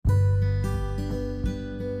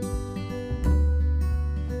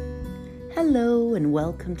Hello and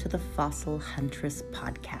welcome to the Fossil Huntress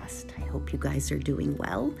podcast. I hope you guys are doing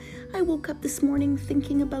well. I woke up this morning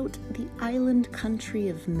thinking about the island country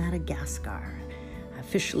of Madagascar,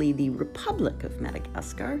 officially the Republic of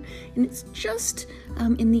Madagascar, and it's just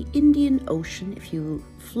in the Indian Ocean. If you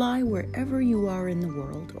fly wherever you are in the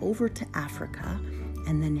world over to Africa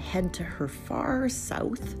and then head to her far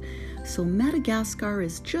south. So Madagascar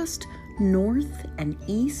is just north and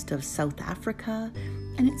east of South Africa,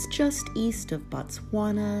 and it's just east of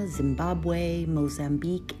Botswana, Zimbabwe,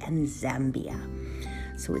 Mozambique, and Zambia.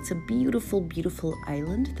 So it's a beautiful, beautiful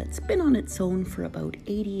island that's been on its own for about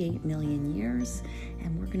 88 million years,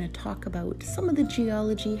 and we're going to talk about some of the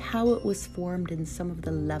geology, how it was formed, and some of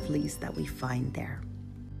the lovelies that we find there.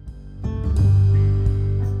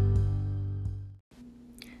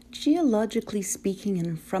 Geologically speaking,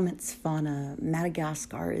 and from its fauna,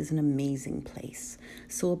 Madagascar is an amazing place.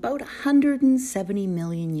 So about 170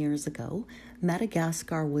 million years ago,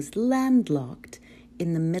 Madagascar was landlocked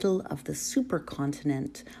in the middle of the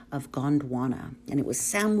supercontinent of Gondwana, and it was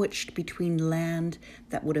sandwiched between land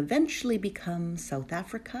that would eventually become South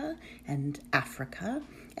Africa and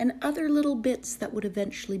other little bits that would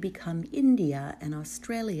eventually become India and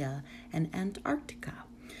Australia and Antarctica.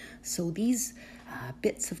 So these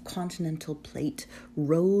bits of continental plate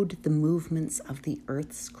rode the movements of the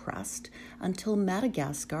Earth's crust until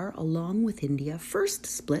Madagascar, along with India, first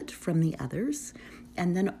split from the others,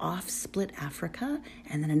 and then off split Africa,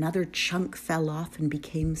 and then another chunk fell off and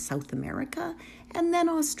became South America, and then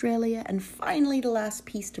Australia, and finally the last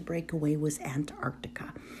piece to break away was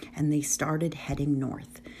Antarctica, and they started heading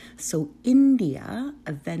north. So India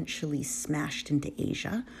eventually smashed into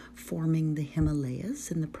Asia, forming the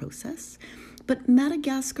Himalayas in the process. But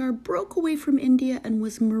Madagascar broke away from India and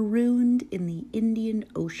was marooned in the Indian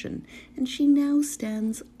Ocean, and she now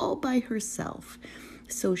stands all by herself.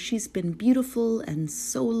 So she's been beautiful and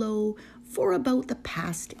solo for about the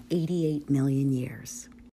past 88 million years.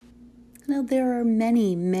 Now, there are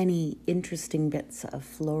many, many interesting bits of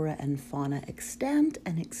flora and fauna extant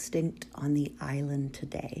and extinct on the island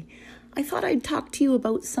today. I thought I'd talk to you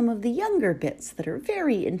about some of the younger bits that are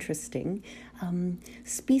very interesting.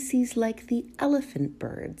 Species like the elephant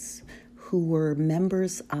birds, who were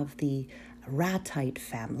members of the ratite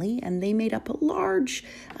family, and they made up a large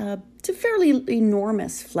to fairly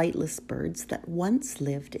enormous flightless birds that once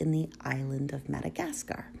lived in the island of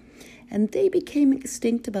Madagascar. And they became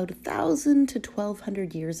extinct about 1,000 to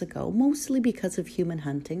 1,200 years ago, mostly because of human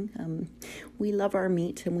hunting. We love our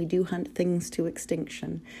meat and we do hunt things to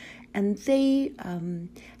extinction. And they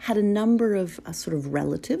had a number of sort of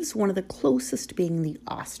relatives, one of the closest being the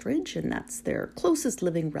ostrich, and that's their closest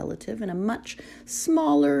living relative, and a much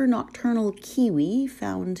smaller nocturnal kiwi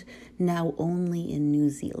found now only in New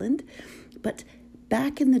Zealand. But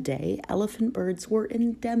back in the day, elephant birds were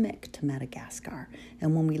endemic to Madagascar.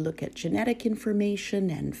 And when we look at genetic information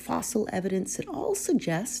and fossil evidence, it all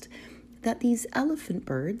suggests that these elephant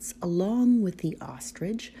birds, along with the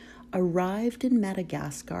ostrich, arrived in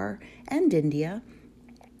Madagascar and India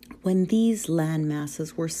when these land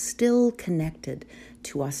masses were still connected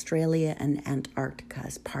to Australia and Antarctica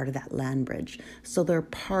as part of that land bridge. So they're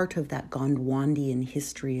part of that Gondwandian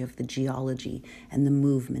history of the geology and the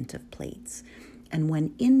movement of plates. And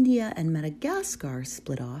when India and Madagascar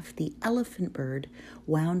split off, the elephant bird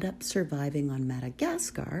wound up surviving on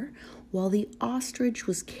Madagascar, while the ostrich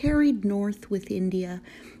was carried north with India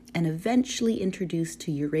and eventually introduced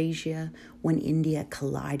to Eurasia when India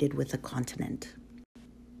collided with the continent.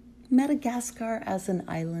 Madagascar as an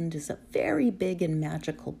island is a very big and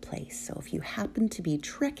magical place. So if you happen to be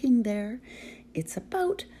trekking there, it's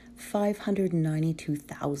about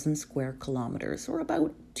 592,000 square kilometers, or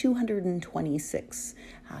about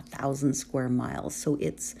 226,000 square miles. So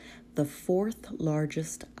it's the fourth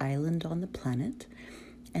largest island on the planet.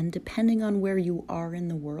 And depending on where you are in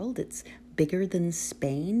the world, it's bigger than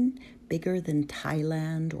Spain, bigger than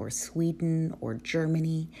Thailand or Sweden or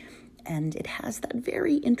Germany. And it has that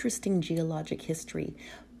very interesting geologic history.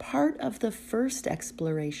 Part of the first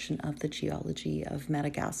exploration of the geology of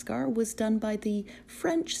Madagascar was done by the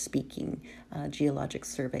French-speaking geologic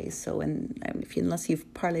surveys. So, unless you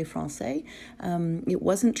parlez français, it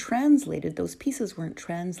wasn't translated. Those pieces weren't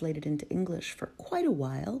translated into English for quite a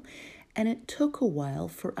while, and it took a while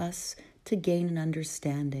for us to gain an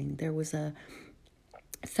understanding. There was a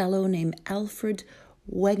fellow named Alfred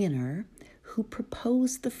Wegener who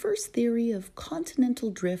proposed the first theory of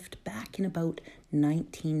continental drift back in about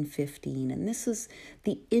 1915. And this is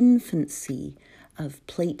the infancy of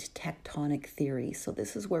plate tectonic theory. So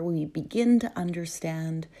this is where we begin to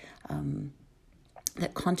understand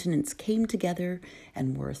that continents came together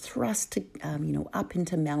and were thrust up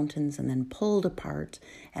into mountains and then pulled apart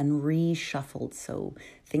and reshuffled. So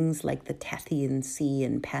things like the Tethyan Sea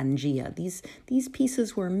and Pangaea, these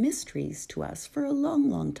pieces were mysteries to us for a long,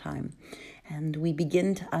 long time. And we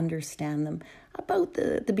begin to understand them about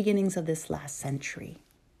the beginnings of this last century.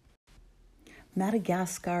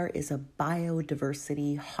 Madagascar is a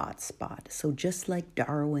biodiversity hotspot. So just like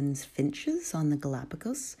Darwin's finches on the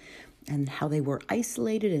Galapagos, and how they were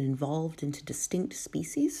isolated and evolved into distinct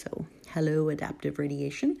species, so hello adaptive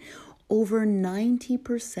radiation, over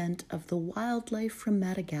 90% of the wildlife from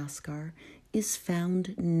Madagascar is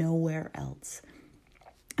found nowhere else.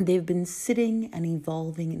 They've been sitting and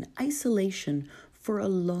evolving in isolation for a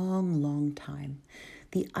long, long time.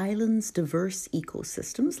 The island's diverse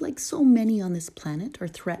ecosystems, like so many on this planet, are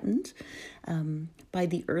threatened by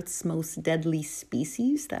the Earth's most deadly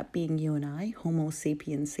species, that being you and I, Homo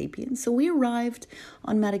sapiens sapiens. So we arrived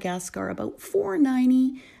on Madagascar about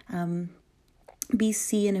 490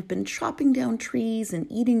 BC and have been chopping down trees and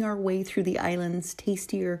eating our way through the island's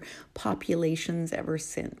tastier populations ever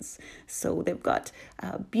since. So they've got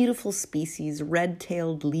beautiful species,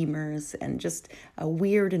 red-tailed lemurs, and just a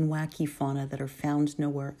weird and wacky fauna that are found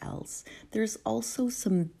nowhere else. There's also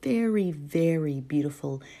some very, very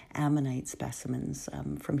beautiful ammonite specimens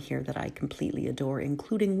from here that I completely adore,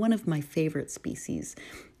 including one of my favorite species,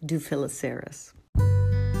 Duphiloceras.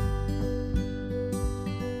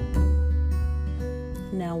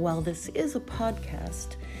 Now, while this is a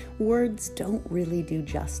podcast, words don't really do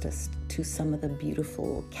justice to some of the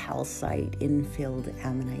beautiful calcite infilled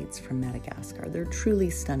ammonites from Madagascar. They're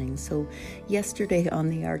truly stunning. So yesterday on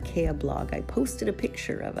the Archaea blog, I posted a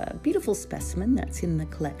picture of a beautiful specimen that's in the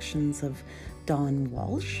collections of Don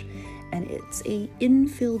Walsh. And it's a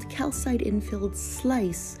calcite infilled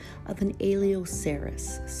slice of an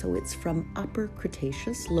Aeolioceras. So it's from Upper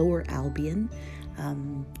Cretaceous, Lower Albian,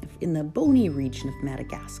 in the bony region of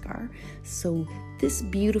Madagascar. So this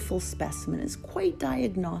beautiful specimen is quite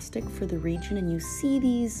diagnostic for the region, and you see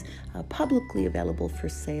these publicly available for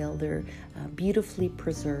sale. They're beautifully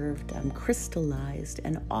preserved, crystallized,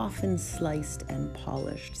 and often sliced and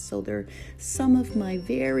polished. So they're some of my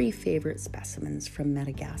very favorite specimens from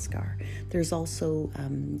Madagascar. There's also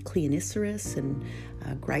Cleoniceras and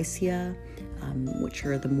Grycia, which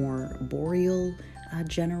are the more boreal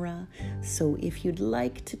genera. So if you'd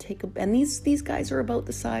like to take and these guys are about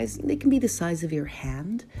the size, they can be the size of your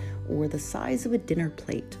hand or the size of a dinner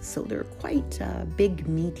plate. So they're quite big,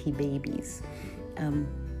 meaty babies.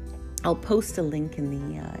 I'll post a link in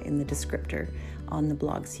the descriptor on the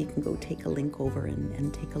blog, so you can go take a link over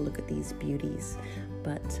and take a look at these beauties.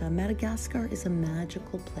 But Madagascar is a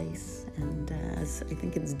magical place, and as I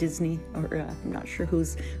think it's Disney, or I'm not sure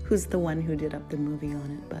who's the one who did up the movie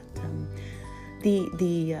on it, but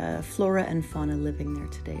the flora and fauna living there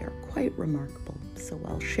today are quite remarkable. So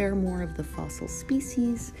I'll share more of the fossil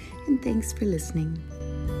species, and thanks for listening.